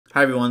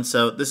Hi everyone,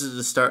 so this is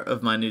the start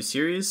of my new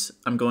series.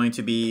 I'm going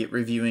to be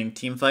reviewing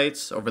team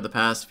fights over the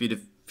past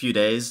few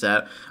days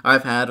that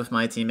I've had with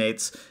my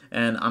teammates,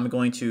 and I'm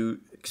going to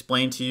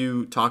explain to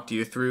you, talk to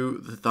you through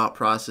the thought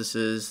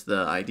processes, the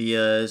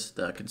ideas,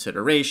 the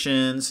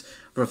considerations,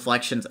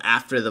 reflections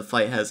after the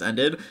fight has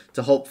ended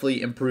to hopefully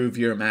improve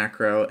your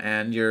macro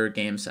and your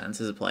game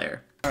sense as a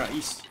player. Alright,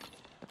 East.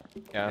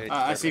 Yeah.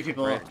 I see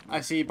people.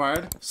 I see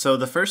Bard. So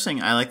the first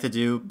thing I like to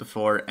do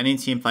before any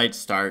team fight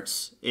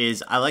starts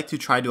is I like to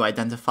try to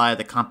identify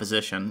the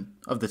composition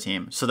of the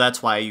team. So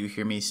that's why you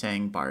hear me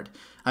saying Bard.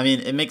 I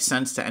mean, it makes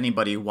sense to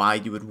anybody why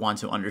you would want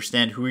to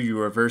understand who you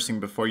are versing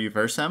before you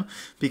verse them,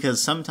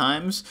 because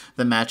sometimes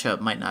the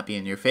matchup might not be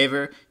in your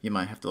favor. You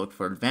might have to look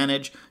for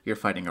advantage. You're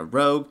fighting a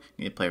rogue,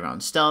 you need to play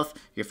around stealth.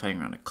 You're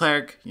fighting around a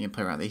cleric, you need to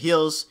play around the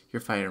heals.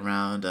 You're fighting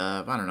around,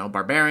 I don't know,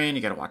 barbarian,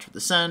 you gotta watch for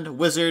descend,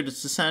 wizard,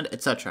 descend,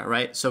 etc.,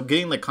 right? So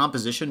getting the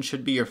composition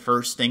should be your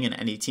first thing in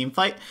any team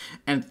fight,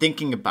 and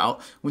thinking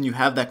about, when you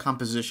have that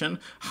composition,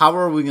 how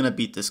are we gonna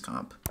beat this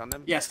comp? On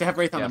them? Yes, they have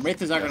Wraith on them.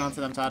 Wraith is aggroed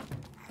onto them, Todd.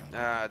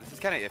 This is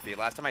kind of iffy.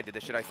 Last time I did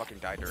this shit, I fucking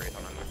died to Wraith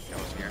on them. I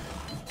was here.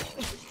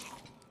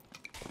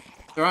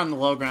 They're on the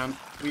low ground.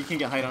 We can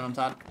get height on them,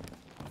 Todd.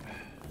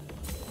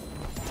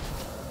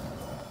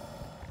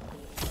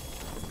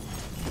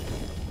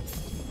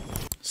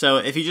 So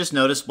if you just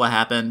noticed what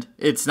happened,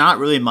 it's not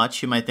really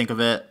much. You might think of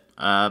it.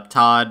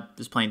 Todd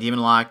is playing Demon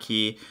Lock.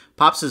 He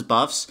pops his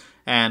buffs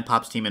and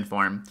pops Team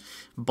Inform.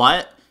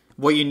 But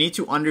what you need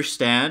to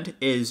understand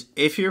is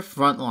if your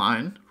front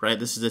line, right,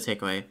 this is the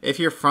takeaway. If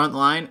your front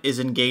line is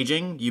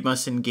engaging, you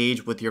must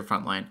engage with your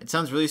front line. It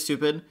sounds really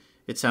stupid.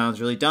 It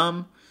sounds really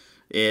dumb.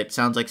 It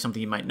sounds like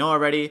something you might know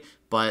already,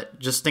 but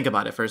just think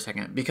about it for a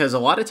second. Because a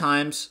lot of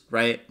times,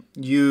 right,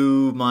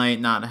 you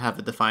might not have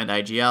a defined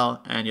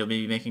IGL and you'll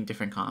be making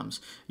different comms.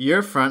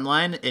 Your front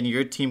line and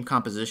your team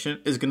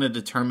composition is going to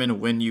determine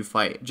when you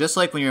fight. Just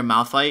like when you're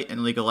Malphite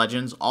in League of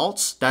Legends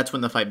alts, that's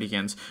when the fight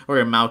begins. Or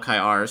your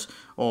Maokai Rs,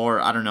 or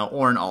I don't know,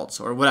 Ornn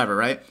alts, or whatever,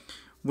 right?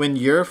 When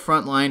your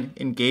front line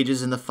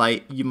engages in the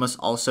fight, you must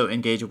also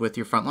engage with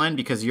your front line,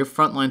 because your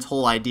front line's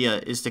whole idea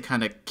is to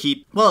kind of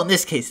keep, well, in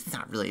this case, it's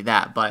not really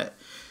that, but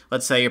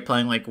let's say you're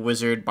playing like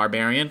Wizard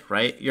Barbarian,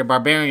 right? Your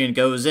Barbarian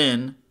goes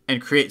in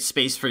and creates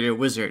space for your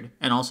Wizard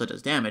and also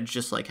does damage,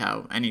 just like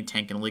how any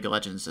tank in League of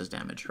Legends does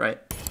damage, right?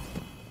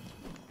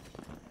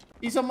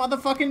 He's a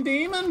motherfucking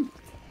demon!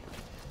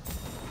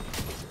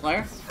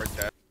 Player?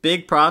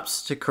 Big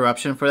props to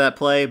Corruption for that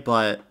play,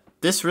 but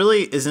this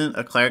really isn't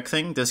a cleric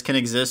thing. This can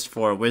exist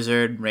for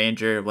Wizard,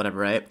 Ranger, whatever,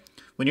 right?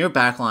 When you're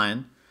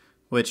backline,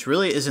 which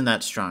really isn't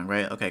that strong,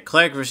 right? Okay,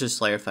 cleric versus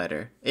Slayer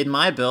fighter. In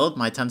my build,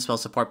 my 10 spell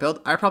support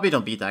build, I probably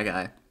don't beat that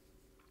guy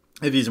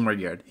if he's more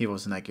geared. He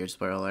wasn't that geared,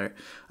 spoiler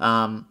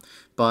alert.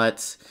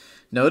 But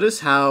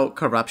notice how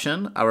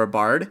Corruption, our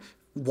bard,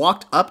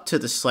 walked up to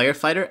the Slayer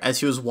fighter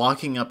as he was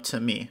walking up to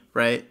me,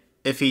 right?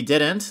 If he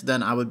didn't,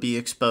 then I would be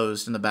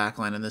exposed in the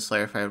backline and the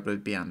Slayer fighter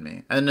would be on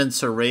me. And then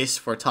it's a race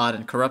for Todd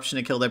and Corruption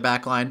to kill their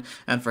backline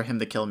and for him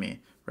to kill me,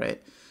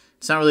 right?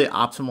 It's not really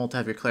optimal to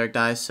have your cleric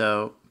die,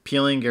 so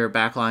peeling your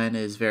backline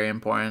is very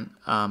important,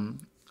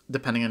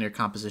 depending on your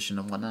composition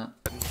and whatnot.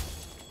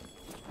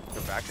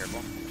 Go back,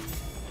 careful.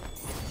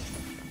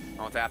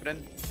 Oh, what's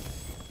happening?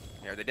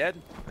 Yeah, are they dead?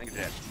 I think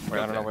they're dead. Wait,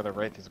 I don't know where the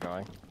Wraith is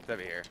going. It's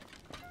over here.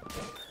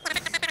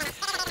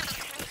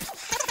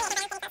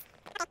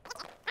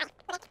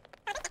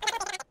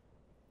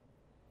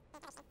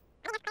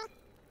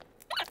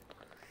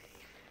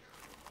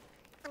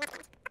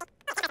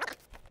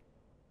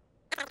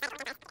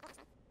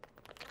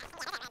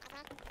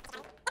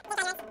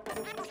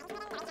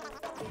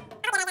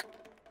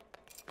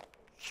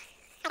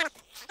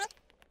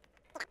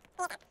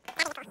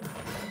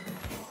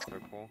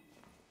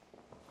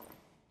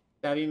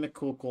 That'd be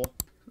cool.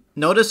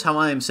 Notice how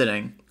I am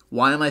sitting.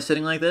 Why am I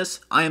sitting like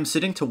this? I am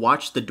sitting to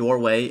watch the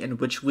doorway in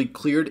which we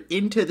cleared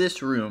into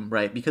this room,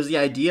 right? Because the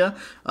idea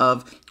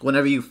of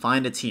whenever you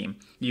find a team,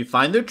 you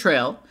find their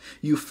trail,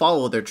 you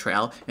follow their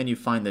trail, and you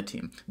find the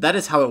team. That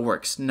is how it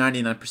works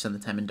 99% of the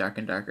time in Dark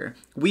and Darker.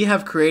 We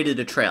have created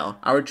a trail.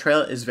 Our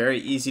trail is very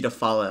easy to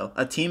follow.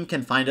 A team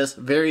can find us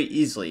very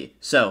easily.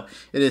 So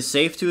it is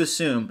safe to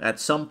assume at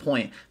some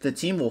point the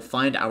team will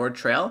find our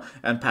trail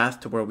and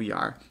path to where we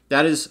are.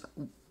 That is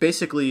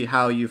basically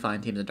how you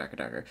find teams in Dark and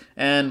Darker.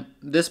 And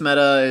this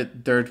meta,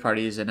 third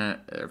parties in it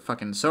are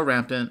fucking so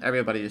rampant.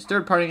 Everybody is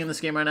third partying in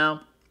this game right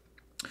now.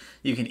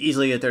 You can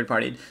easily get third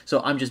partied. So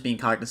I'm just being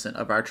cognizant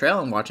of our trail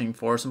and watching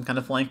for some kind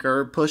of flank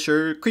or push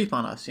or creep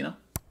on us, you know?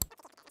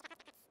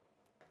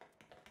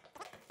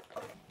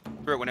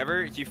 Bro,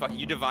 whenever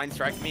you divine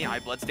strike me, I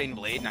bloodstain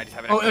blade and I just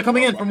have an. Oh,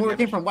 coming in from where we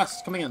came from,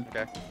 west, coming in.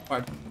 Okay.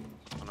 Hard.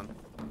 Hold on.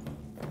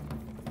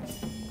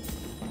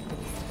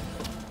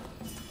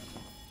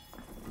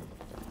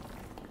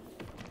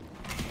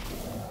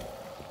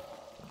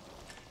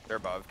 They're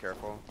above,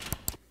 careful.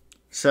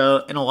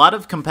 So in a lot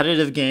of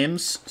competitive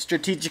games,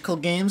 strategical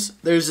games,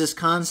 there's this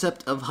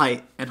concept of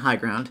height and high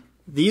ground.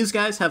 These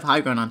guys have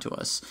high ground onto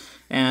us.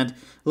 And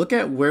look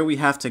at where we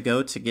have to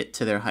go to get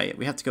to their height.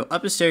 We have to go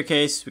up a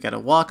staircase. We got to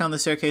walk on the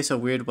staircase a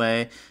weird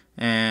way.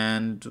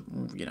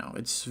 And, you know,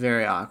 it's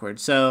very awkward.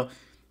 So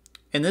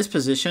in this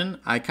position,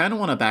 I kind of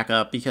want to back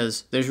up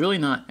because there's really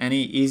not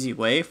any easy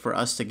way for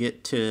us to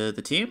get to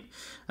the team.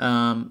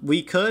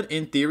 We could,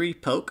 in theory,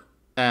 poke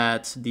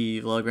at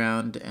the low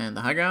ground and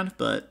the high ground,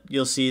 but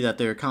you'll see that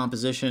their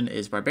composition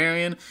is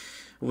Barbarian,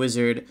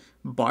 Wizard,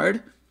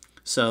 Bard.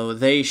 So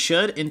they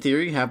should, in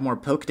theory, have more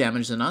poke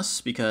damage than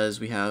us because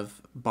we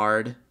have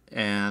Bard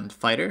and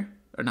Fighter.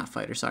 Or not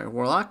Fighter, sorry,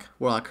 Warlock.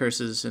 Warlock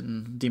curses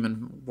and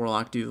Demon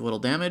Warlock do little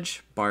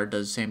damage. Bard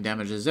does the same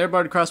damage as their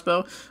Bard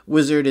crossbow.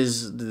 Wizard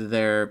is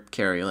their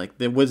carry. Like,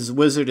 the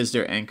Wizard is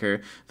their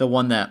anchor, the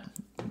one that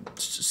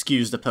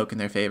skews the poke in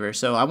their favor.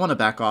 So I want to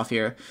back off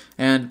here.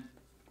 And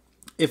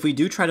if we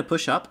do try to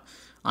push up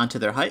onto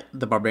their height,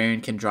 the Barbarian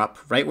can drop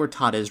right where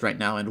Todd is right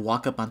now and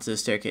walk up onto the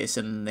staircase,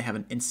 and they have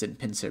an instant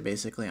pincer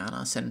basically on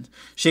us, and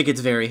shit gets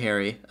very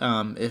hairy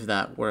if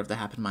that were to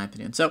happen, in my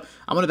opinion. So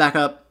I'm going to back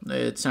up.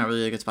 It's not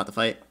really a good spot to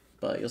fight,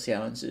 but you'll see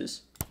how it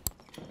ensues.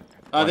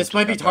 This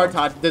might be hard,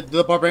 Todd.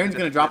 The Barbarian's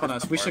going to drop on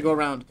us. We should go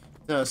around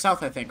the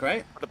south, I think,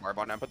 right? Put the barb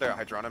on him. Put the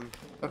Hydra on him.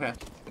 Okay.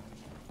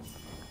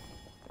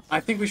 I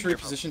think we should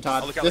reposition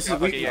Todd. Oh, look out, This is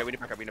okay, yeah, we need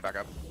to back up. We need to back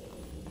up.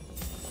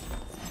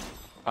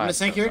 I'm gonna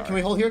sink here. Can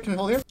we hold here? Can we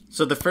hold here?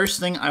 So the first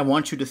thing I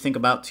want you to think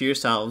about to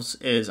yourselves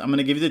is I'm going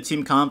to give you the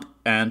team comp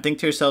and think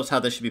to yourselves how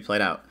this should be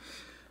played out.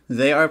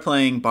 They are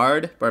playing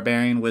Bard,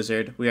 Barbarian,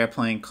 Wizard. We are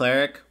playing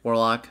Cleric,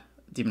 Warlock,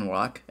 Demon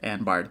Warlock,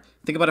 and Bard.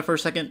 Think about it for a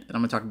second, and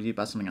I'm going to talk to you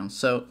about something else.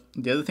 So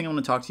the other thing I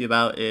want to talk to you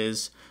about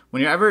is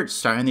when you're ever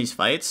starting these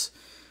fights,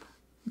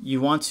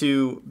 you want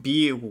to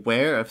be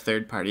aware of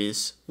third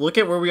parties. Look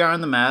at where we are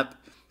on the map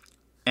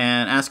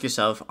and ask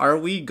yourself, are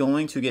we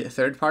going to get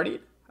third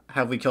partied?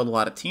 Have we killed a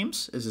lot of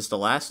teams? Is this the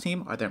last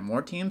team? Are there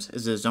more teams?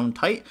 Is the zone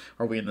tight?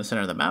 Are we in the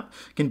center of the map?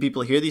 Can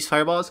people hear these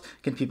fireballs?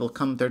 Can people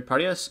come third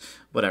party us?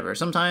 Whatever.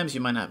 Sometimes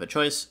you might not have a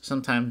choice.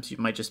 Sometimes you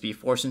might just be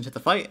forced into the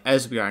fight,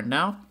 as we are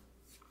now.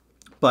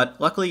 But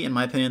luckily, in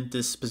my opinion,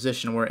 this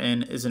position we're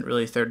in isn't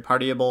really third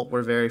partyable.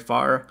 We're very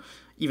far,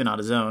 even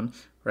out of zone,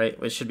 right?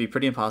 Which should be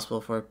pretty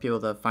impossible for people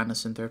to find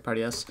us in third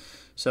party us.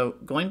 So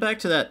going back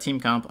to that team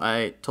comp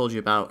I told you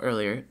about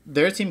earlier,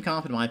 their team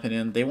comp, in my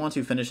opinion, they want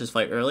to finish this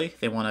fight early.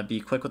 They want to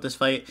be quick with this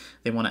fight.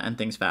 They want to end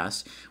things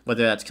fast.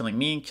 Whether that's killing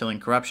me, killing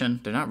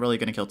Corruption, they're not really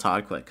going to kill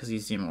Todd quick because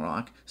he's Demon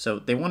Warlock. So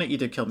they want to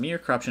either kill me or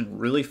Corruption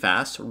really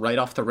fast, right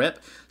off the rip,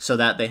 so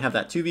that they have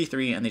that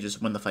 2v3 and they just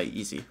win the fight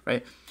easy,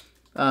 right?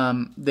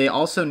 They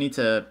also need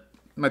to...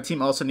 My team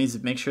also needs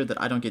to make sure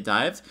that I don't get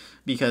dived,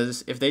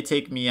 because if they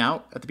take me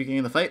out at the beginning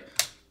of the fight,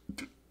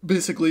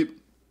 basically,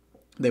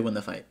 they win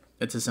the fight.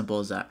 It's as simple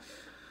as that.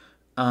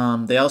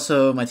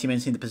 My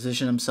teammates need to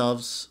position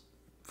themselves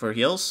for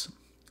heals.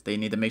 They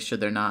need to make sure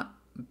they're not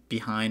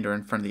behind or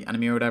in front of the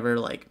enemy or whatever,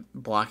 like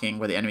blocking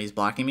where the enemy is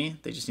blocking me.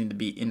 They just need to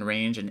be in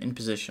range and in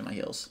position my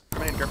heals.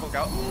 Come in, careful,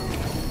 scout. Oh,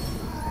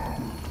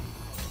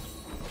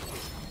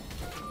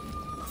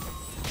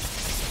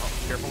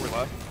 careful, we're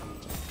left.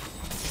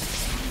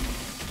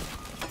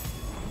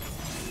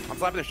 I'm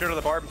slapping the shit out of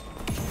the barb.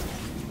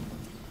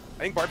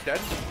 I think Barb's dead.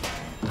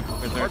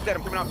 Barb's dead,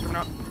 I'm coming out,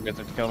 You guys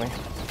have to kill me.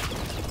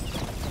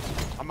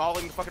 I'm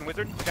mauling the fucking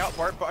wizard. Look out,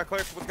 Barb,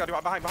 Cleric, what's got to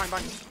do? Behind.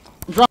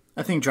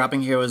 I think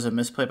dropping here was a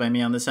misplay by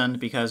me on this end,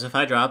 because if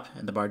I drop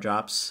and the Bard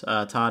drops,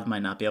 Todd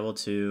might not be able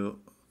to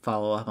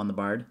follow up on the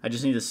Bard. I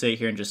just need to sit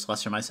here and just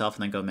Lesser myself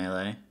and then go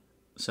melee.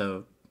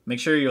 So make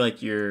sure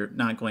you're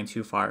not going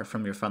too far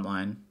from your front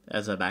line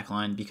as a back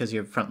line, because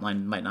your front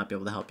line might not be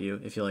able to help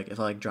you if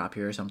I drop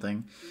here or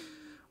something.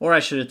 Or I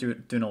should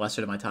have doing a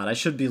Lesser to my Todd. I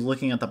should be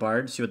looking at the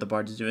Bard, see what the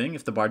Bard's doing.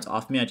 If the Bard's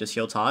off me, I just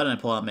heal Todd and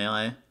I pull out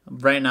melee.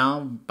 Right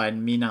now, by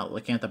me not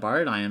looking at the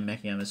Bard, I am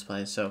making a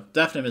misplay. So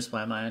definitely a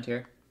misplay on my end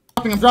here.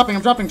 I'm dropping.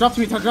 Drop to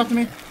me, Todd. Drop to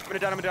me. I'm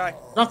gonna die.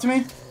 Drop to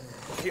me.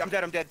 I'm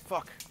dead.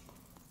 Fuck.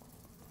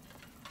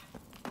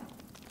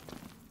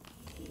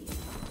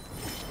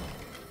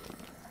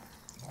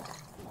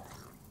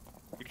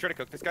 You can try to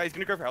cook this guy. He's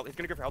gonna go for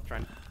health.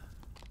 Trend.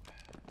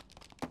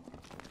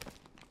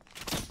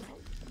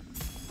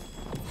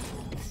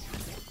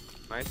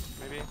 Nice,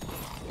 maybe.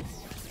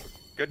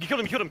 Good. You killed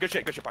him. Good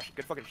shit, Posh.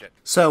 Good fucking shit.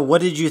 So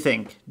what did you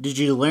think? Did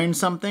you learn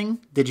something?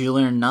 Did you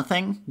learn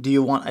nothing? Do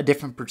you want a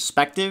different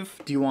perspective?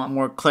 Do you want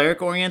more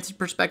cleric-oriented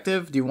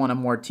perspective? Do you want a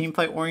more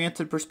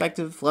teamfight-oriented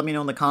perspective? Let me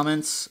know in the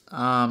comments.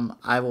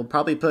 I will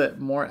probably put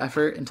more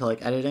effort into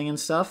like editing and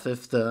stuff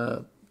if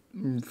the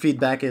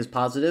feedback is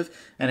positive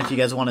and if you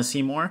guys want to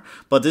see more,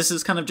 but this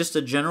is kind of just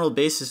a general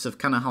basis of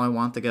kind of how I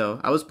want to go.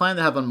 I was planning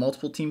to have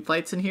multiple team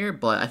fights in here,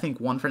 but I think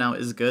one for now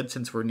is good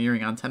since we're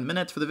nearing on 10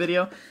 minutes for the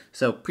video.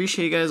 So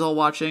appreciate you guys all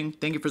watching.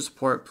 Thank you for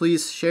support.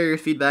 Please share your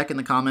feedback in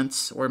the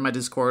comments or in my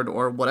Discord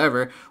or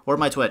whatever, or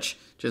my Twitch.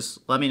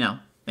 Just let me know.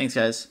 Thanks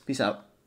guys. Peace out.